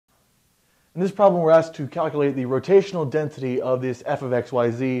In this problem, we're asked to calculate the rotational density of this f of x, y,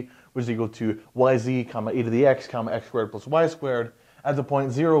 z, which is equal to yz, comma, e to the x, comma, x squared plus y squared, at the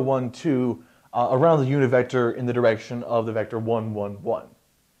point 0, 1, 2, around the unit vector in the direction of the vector 1, 1, 1.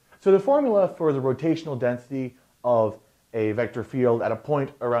 So the formula for the rotational density of a vector field at a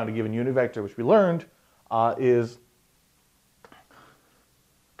point around a given unit vector, which we learned, is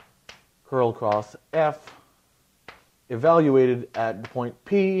curl cross f evaluated at the point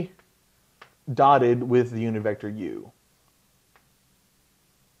P dotted with the unit vector u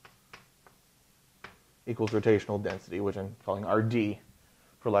equals rotational density, which I'm calling RD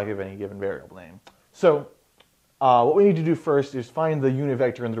for lack of any given variable name. So what we need to do first is find the unit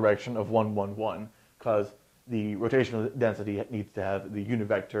vector in the direction of 1, 1, 1, because the rotational density needs to have the unit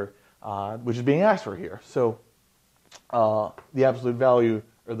vector, which is being asked for here. So the absolute value,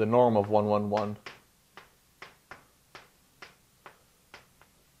 or the norm of 1, 1, 1,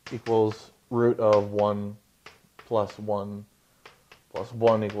 equals root of 1 plus 1 plus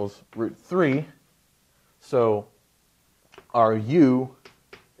 1 equals root 3. So our u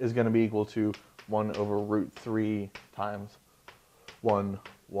is going to be equal to 1 over root 3 times 1,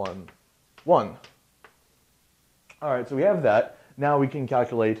 1, 1. All right, so we have that. Now we can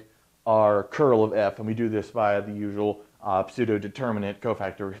calculate our curl of f, and we do this via the usual pseudo-determinant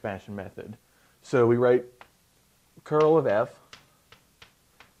cofactor expansion method. So we write curl of f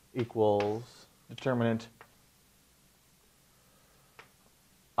equals determinant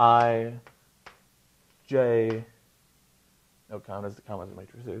I, j, no commas, the commas are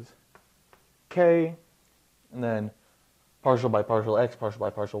matrices, k, and then partial by partial x, partial by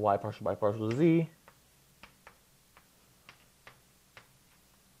partial y, partial by partial z,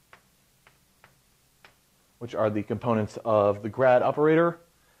 which are the components of the grad operator,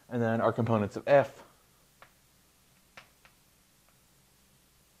 and then our components of f.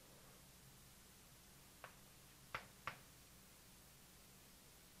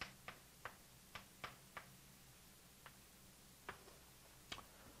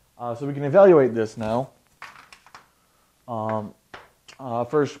 So we can evaluate this now.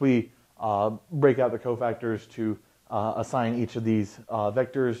 First, we break out the cofactors to assign each of these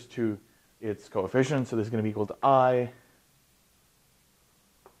vectors to its coefficient. So this is going to be equal to I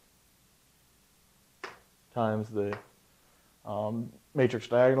times the matrix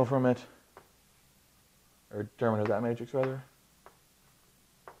diagonal from it, or determinant of that matrix, rather.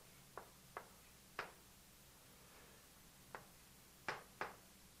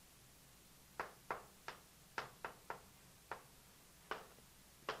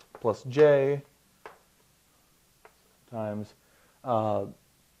 Plus j times,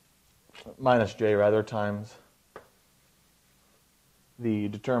 minus j rather, times the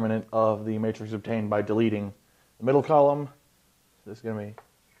determinant of the matrix obtained by deleting the middle column. So this is going to be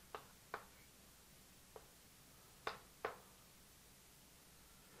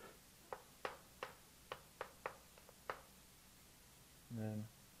then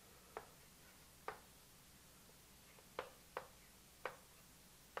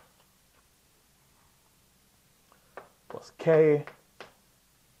plus k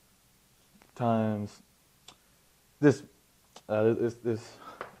times this this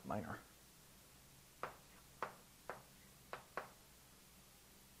minor.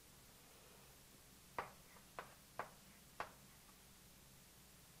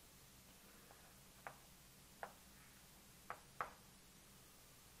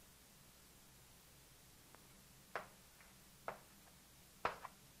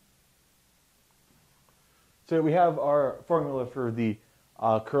 So we have our formula for the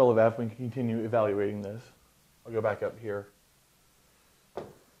curl of f. We can continue evaluating this. I'll go back up here,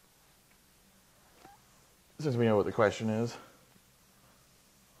 since we know what the question is.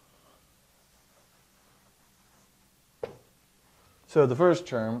 So the first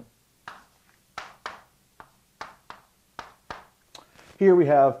term, here we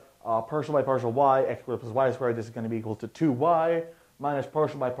have partial by partial y, x squared plus y squared. This is going to be equal to 2y minus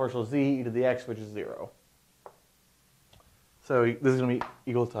partial by partial z e to the x, which is 0. So this is going to be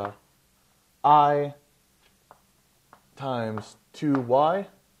equal to I times 2y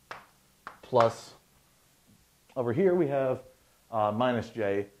plus, over here we have minus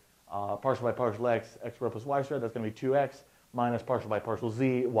j, partial by partial x, x squared plus y squared, that's going to be 2x, minus partial by partial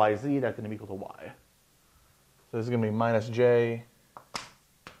z, yz, that's going to be equal to y. So this is going to be minus j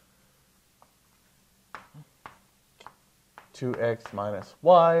 2x minus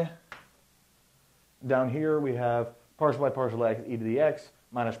y. Down here we have partial by partial x, e to the x,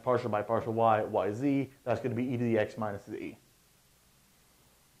 minus partial by partial y, yz. That's going to be e to the x minus z.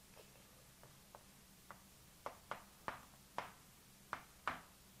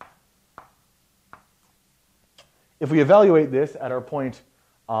 if we evaluate this at our point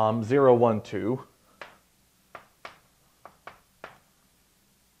 0, 1, 2,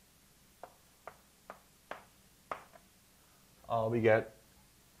 we get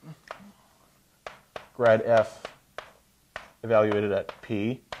grad f evaluated at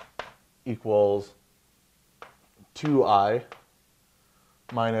p equals 2I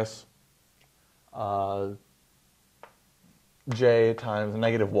minus j times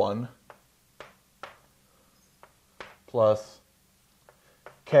 -1 plus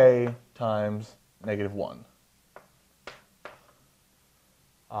k times -1.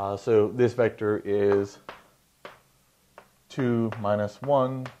 So this vector is 2 minus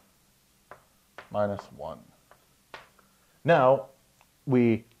 1 minus 1. Now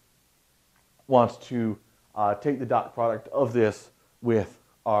we want to take the dot product of this with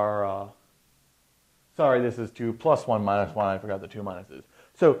our, sorry, this is 2 plus 1 minus 1, I forgot the 2 minuses.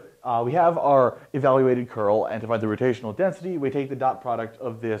 So we have our evaluated curl, and to find the rotational density, we take the dot product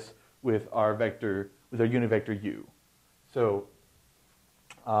of this with our vector, with our unit vector u. So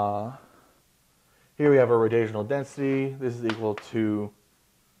here we have our rotational density. This is equal to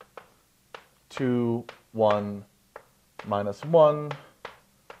 2, 1, minus 1,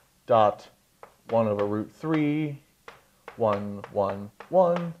 dot 1 over root 3, 1, 1,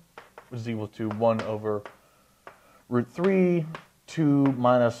 1, which is equal to 1 over root 3, 2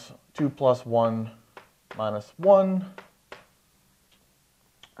 plus 1 minus 1.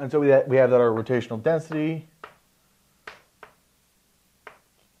 And so we have that our rotational density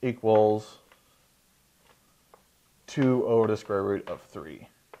equals 2 over the square root of 3.